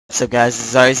So guys, this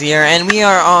is Ours here, and we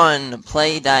are on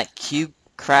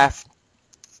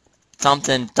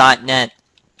play.cubecraftsomething.net.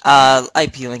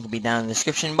 IP link will be down in the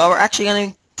description, but we're actually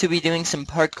going to be doing some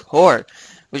parkour,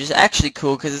 which is actually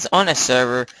cool because it's on a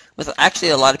server with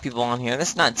actually a lot of people on here.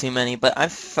 That's not too many, but I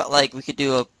felt like we could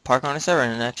do a parkour on a server,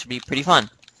 and that should be pretty fun.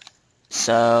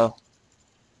 So,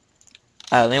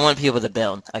 they want people to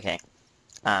build. Okay.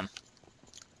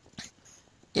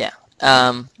 Yeah.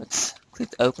 Let's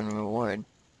click the open reward.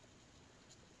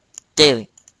 Daily.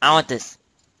 I want this.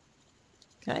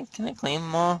 Can I claim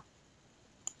them all?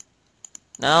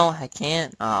 No, I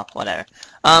can't. Oh, whatever.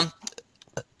 Help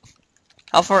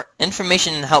for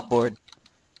information and help board.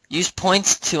 Use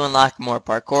points to unlock more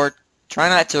parkour. Try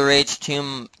not to rage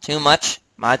too much.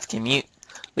 Mods can mute.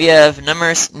 We have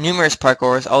numerous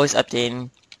parkours always updating.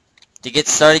 To get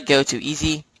started, go to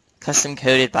easy, custom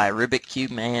coded by Rubik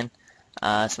Cube Man.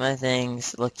 Some other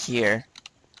things. Look here.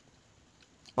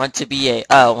 Want to be a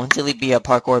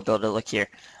parkour builder? Look here.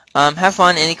 Have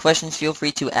fun. Any questions? Feel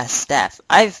free to ask staff.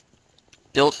 I've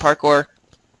built parkour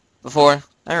before. I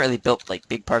haven't really built like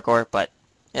big parkour, but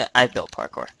yeah, I've built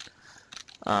parkour.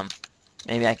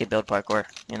 Maybe I could build parkour.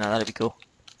 You know, that'd be cool.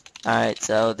 All right,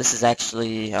 so this is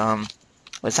actually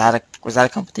was that a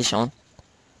competition?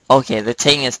 Okay, they're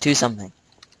taking us to something.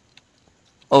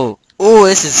 Oh,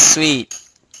 this is sweet.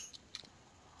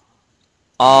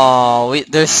 Oh,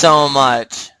 there's so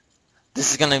much. This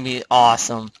is gonna be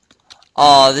awesome.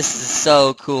 Oh, this is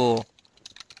so cool.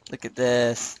 Look at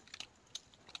this.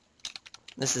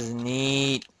 This is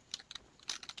neat.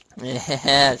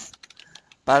 Yes.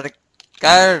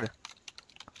 Parkour.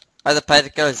 Are the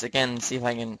parkours again? See if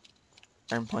I can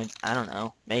earn points. I don't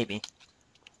know. Maybe.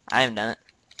 I haven't done it.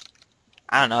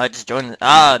 I don't know. I just joined it.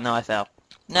 Oh no, I fell.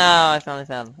 No, I finally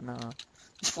fell. No.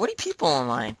 There's 40 people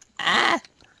online. I'm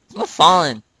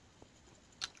falling.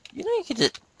 You know, you could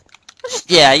just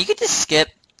you could just skip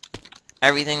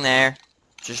everything there.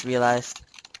 Just realized.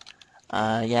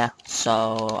 Yeah.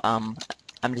 So, I'm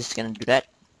just gonna do that.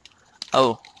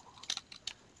 Oh,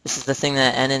 this is the thing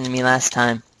that ended me last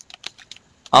time.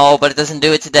 Oh, but it doesn't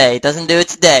do it today. It doesn't do it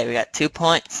today. We got 2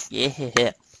 points.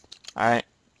 Yeah. All right.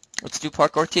 Let's do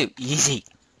parkour 2. Easy.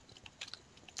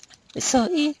 It's so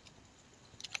easy.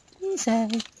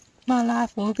 My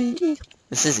life will be easy.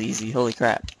 This is easy. Holy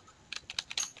crap.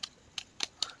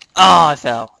 Oh, I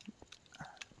fell.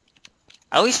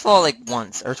 I always fall like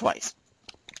once or twice.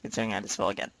 Considering I just fell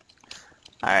again.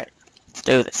 Alright. Let's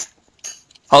do this.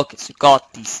 Focus. You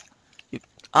got these.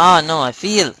 No, I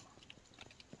feel.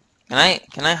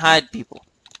 Can I hide people?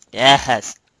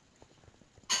 Yes.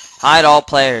 Hide all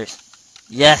players.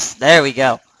 Yes, there we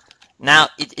go. Now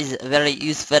it is very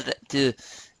useful to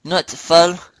not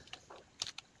fall.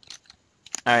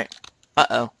 Alright.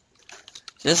 Uh-oh.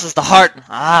 This is the hard...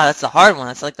 that's the hard one.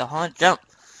 That's like the hard jump.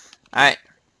 Alright.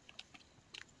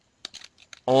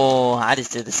 Oh, I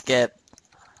just did the skip.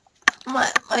 My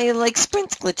like,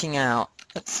 sprint's glitching out.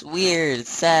 That's weird. It's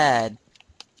sad.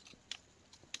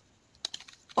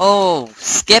 Oh,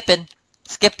 skipping.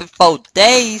 Skipping for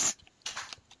days.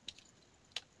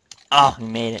 Oh, we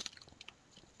made it.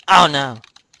 Oh, no.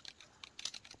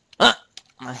 I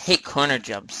hate corner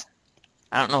jumps.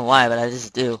 I don't know why, but I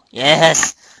just do.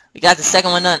 Yes! We got the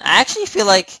second one done. I actually feel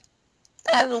like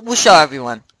we'll show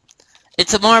everyone.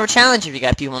 It's more of a challenge if you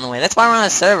got people in the way. That's why we're on a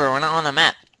server. We're not on a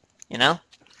map. You know?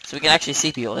 So we can actually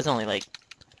see people. There's only like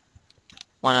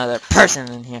one other person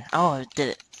in here. Oh, I did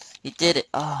it. You did it.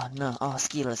 Oh, no. Oh,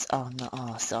 skills. Oh, no.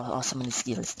 Oh, so many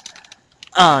skills.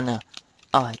 Oh, no.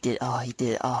 Oh, I did. Oh, he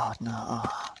did. Oh, no.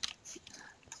 Oh.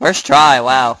 First try.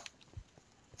 Wow.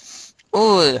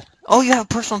 Ooh. Oh, you have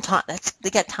personal time.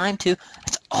 They got time too.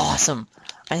 That's awesome.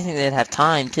 I didn't think they'd have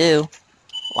time too.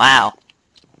 Wow.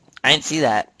 I didn't see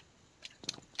that.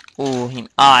 Ooh,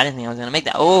 I didn't think I was gonna make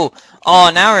that. Oh,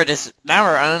 now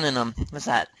we're owning them. What's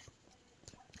that?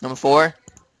 Number 4?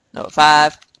 No,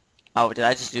 5. Oh, did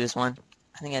I just do this one?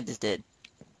 I think I just did.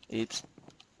 Oops.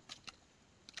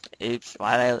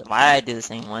 Why did I do the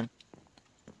same one?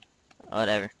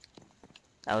 Whatever.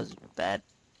 That was bad.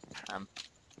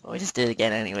 Well, we just did it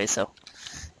again anyway, so.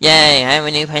 Yay, I have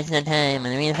a new person in time,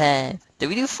 and we have 5. Did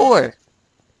we do 4?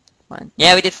 1.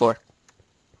 Yeah, we did 4.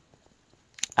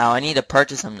 Oh, I need to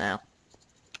purchase them now.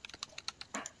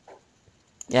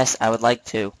 Yes, I would like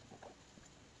to.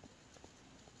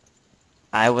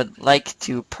 I would like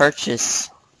to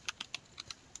purchase.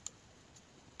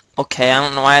 Okay, I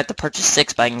don't know why I have to purchase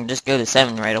 6, but I can just go to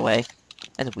 7 right away.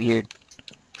 That's weird.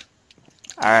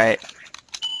 Alright.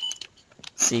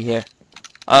 See here.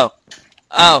 Oh,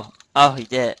 he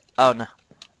did it. Oh, no.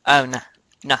 Oh, no.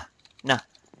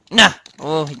 No.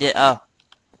 Oh, he did. Oh.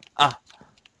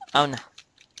 Oh, no.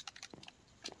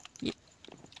 Yeah.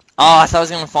 Oh, I thought I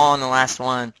was going to fall on the last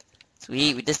one.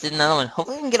 Sweet, we just did another one.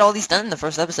 Hopefully we can get all these done in the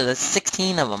first episode. That's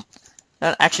 16 of them.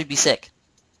 That'd actually be sick.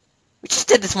 We just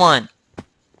did this one.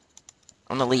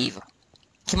 I'm gonna leave.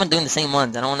 Keep on doing the same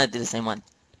ones. I don't want to do the same one.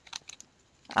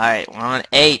 Alright, we're on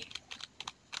 8.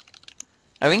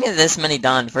 If we can get this many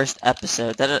done first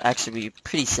episode, that'd actually be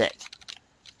pretty sick.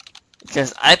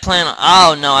 Because I plan on...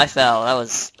 Oh, no, I fell. That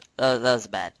was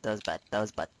bad. That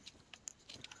was bad.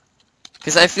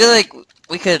 Because I feel like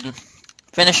we could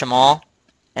finish them all.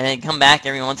 And then come back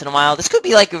every once in a while. This could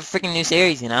be like a freaking new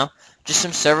series, you know? Just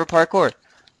some server parkour.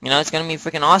 You know, it's gonna be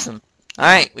freaking awesome.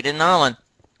 Alright, we did another one.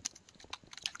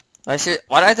 Why do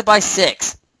I have to buy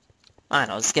 6? Fine,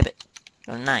 I'll skip it.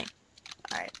 Go to 9.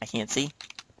 Alright, I can't see.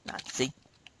 Not see.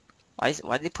 Why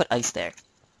did they put ice there?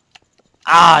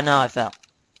 Ah, no, I fell.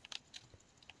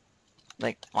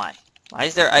 Like, why? Why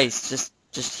is there ice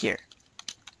just here?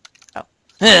 Oh.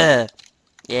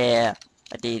 Yeah,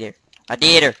 I did her. I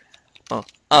did her.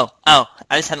 Oh,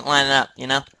 I just hadn't lined it up, you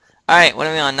know? Alright, what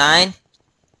are we on, 9?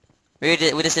 We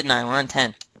just did 9, we're on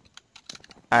 10.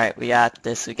 Alright, we got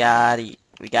this, we got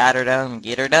her done,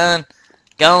 get her done.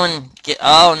 Going,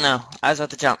 oh no, I was about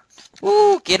to jump.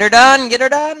 Woo, get her done,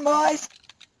 boys.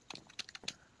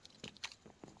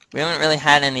 We haven't really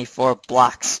had any 4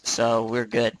 blocks, so we're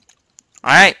good.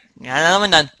 Alright, got another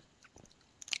one done.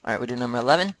 Alright, we do number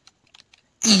 11.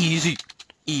 Easy.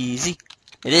 Easy.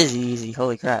 It is easy,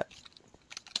 holy crap.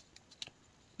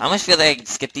 I almost feel like I can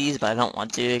skip these, but I don't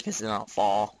want to, because then I'll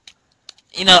fall.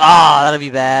 You know, that'll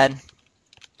be bad.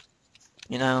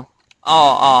 You know?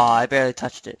 I barely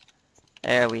touched it.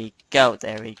 There we go,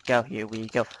 here we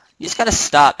go. You just gotta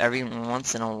stop every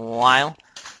once in a while.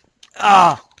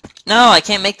 No, I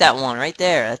can't make that one right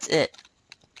there, that's it.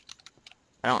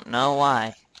 I don't know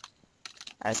why.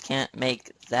 I just can't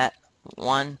make that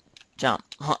one jump.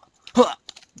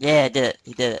 Yeah, I did it,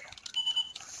 he did it.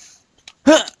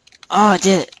 Oh, I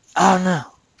did it. Oh, no.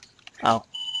 Oh,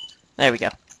 there we go.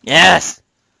 Yes!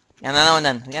 Got another one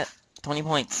done. We got 20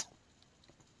 points.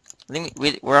 I think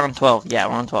we're on 12. Yeah,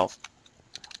 we're on 12.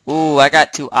 Ooh, I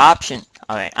got 2 options.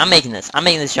 Alright, I'm making this. I'm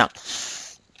making this jump.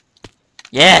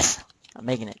 Yes! I'm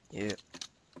making it. Yeah.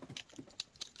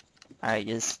 Alright,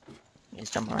 you just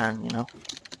jump around, you know.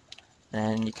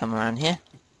 Then you come around here.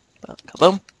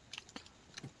 Kaboom.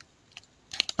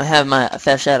 I have my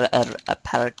fish out of a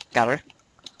paraglider.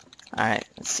 Alright,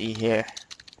 let's see here.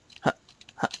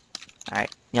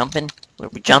 Alright, jumping. We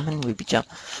be jumping.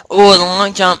 Oh, the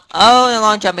long jump. Oh, the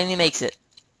long jump, and he makes it.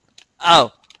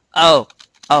 Oh,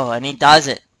 and he does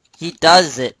it. He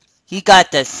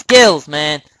got the skills,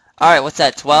 man. Alright, what's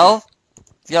that, 12?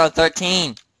 He's on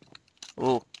 13.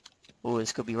 Ooh,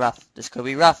 this could be rough.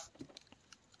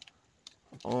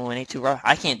 Oh, it ain't too rough.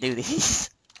 I can't do these.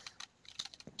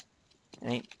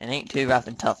 It ain't too rough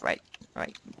and tough, right?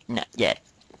 Not yet.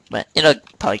 But it'll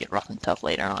probably get rough and tough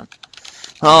later on.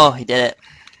 Oh, he did it.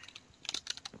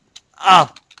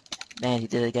 Oh, man, he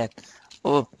did it again.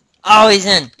 Oh, he's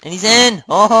in. And he's in.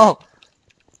 Oh.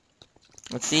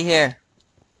 Let's see here.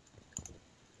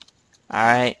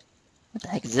 Alright. What the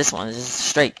heck is this one? Is this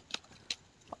straight?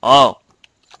 Oh,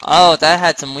 that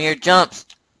had some weird jumps.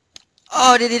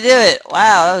 Oh, did he do it?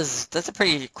 Wow, that's a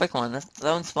pretty quick one. That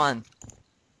one's fun.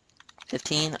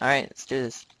 15. Alright, let's do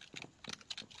this.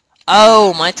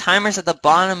 Oh, my timer's at the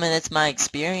bottom and it's my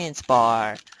experience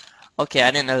bar. Okay,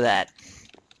 I didn't know that.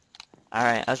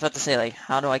 Alright, I was about to say, like,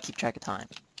 how do I keep track of time?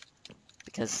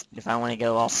 Because if I want to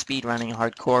go all speed running,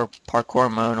 hardcore,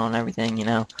 parkour mode on everything, you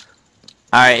know.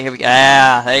 Alright, here we go.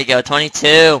 Yeah, there you go,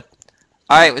 22.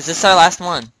 Alright, was this our last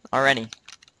one already?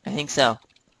 I think so.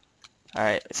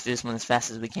 Alright, let's do this one as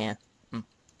fast as we can.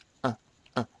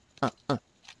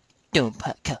 Doing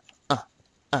parkour.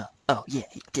 Oh, yeah,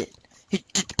 he did. He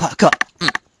did the parkour.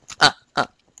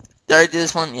 Did I do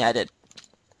this one? Yeah, I did.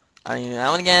 I do that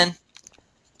one again.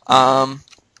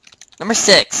 Number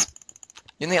 6.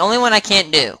 You're the only one I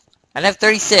can't do. I'd have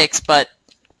 36, but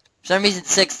for some reason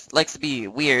 6 likes to be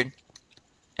weird.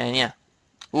 And yeah.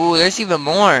 Ooh, there's even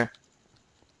more.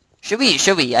 Should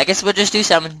we? I guess we'll just do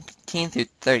 17 through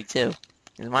 32.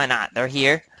 Why not? They're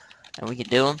here, and we can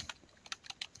do them.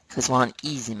 Cause we're on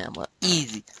easy, man. We're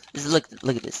easy. Just look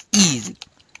at this. Easy.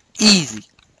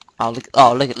 Oh, look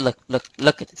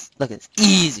at this.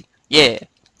 Easy. Yeah,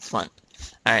 it's fun.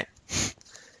 All right.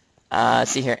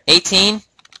 Let's see here. 18.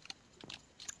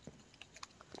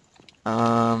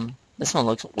 This one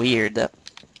looks weird.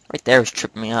 Right there was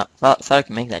tripping me up. Thought I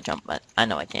could make that jump, but I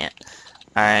know I can't.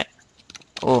 All right.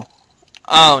 Oh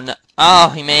no. Oh,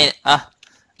 he made it. All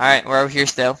right, we're over here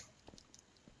still.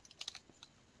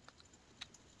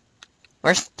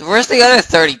 Where's the other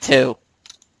 32?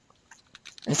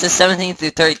 It says 17 through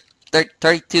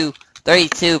 32,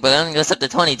 but it only goes up to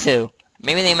 22.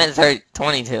 Maybe they meant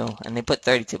 22, and they put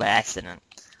 32 by accident.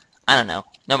 I don't know.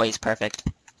 Nobody's perfect.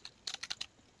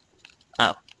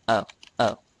 Oh, oh,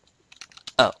 oh,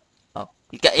 oh, oh.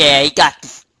 You got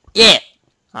this. Yeah!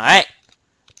 Alright.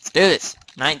 Let's do this.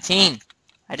 19.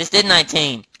 I just did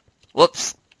 19.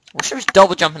 Whoops. I wish I was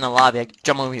double jumping in the lobby. I could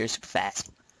jump over here super fast.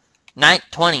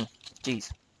 20.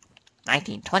 Jeez.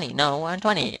 19, 20. No, we're on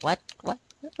 20. What? What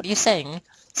are you saying,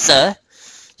 sir?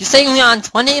 You're saying we're on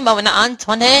 20, but we're not on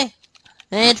 20?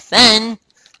 It's fun.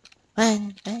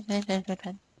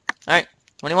 Alright.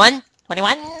 21?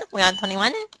 21? We're on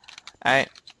 21? Alright.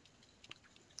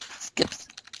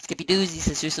 Skippy doozies.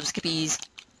 Let's do some skippies.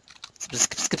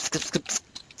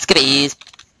 Skippies.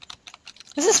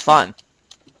 This is fun.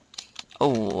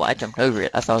 Oh, I jumped over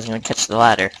it. I thought I was going to catch the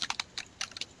ladder.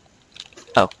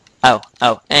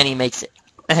 Oh, and he makes it.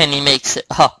 And he makes it.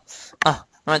 Oh,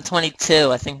 we're on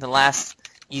 22. I think the last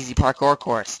easy parkour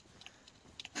course.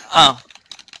 Oh,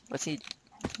 what's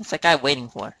that guy waiting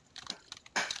for?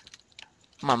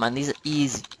 Come on, man. These are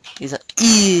easy. These are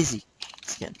easy.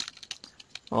 Skin.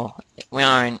 Well, we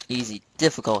are in easy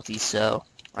difficulty, so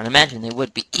I'd imagine they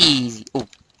would be easy. Ooh.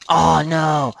 Oh,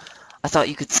 no. I thought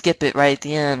you could skip it right at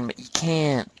the end, but you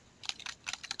can't.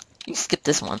 You skip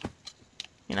this one.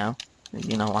 You know?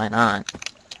 You know, why not?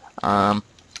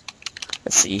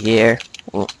 Let's see here.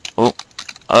 Oh.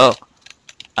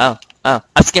 I'm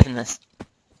skipping this.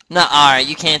 No, alright,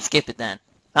 you can't skip it then.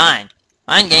 Fine.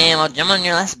 Fine game, I'll jump on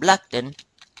your last block then.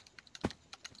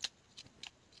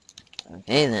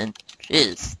 Okay then.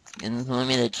 Jeez. Didn't want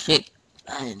me to shoot.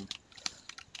 Fine.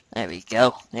 There we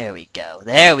go. There we go.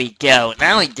 There we go.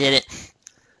 Now we did it.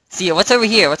 See, what's over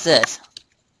here? What's this?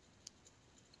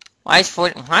 Why is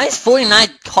 49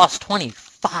 cost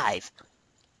 25?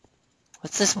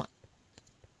 What's this one?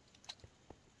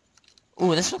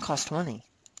 Ooh, this one costs 20.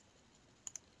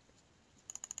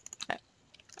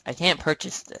 I can't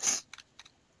purchase this.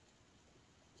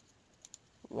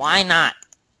 Why not?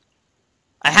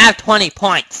 I have 20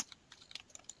 points.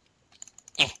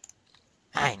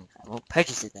 Fine, I won't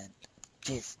purchase it then.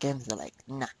 Jeez, games are like,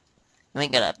 nah. You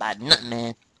ain't gonna buy nothing,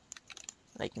 man.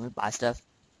 Like, can we buy stuff?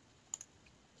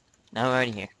 No, we're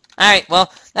already here. Alright,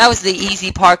 well, that was the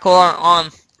easy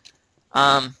parkour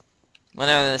on,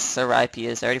 whatever this server IP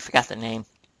is. I already forgot the name.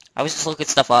 I was just looking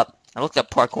stuff up. I looked up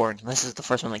parkour, and this is the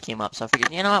first one that came up, so I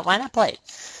figured, you know what, why not play it?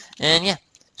 And yeah,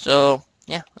 so,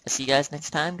 yeah, I'll see you guys next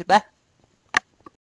time. Goodbye.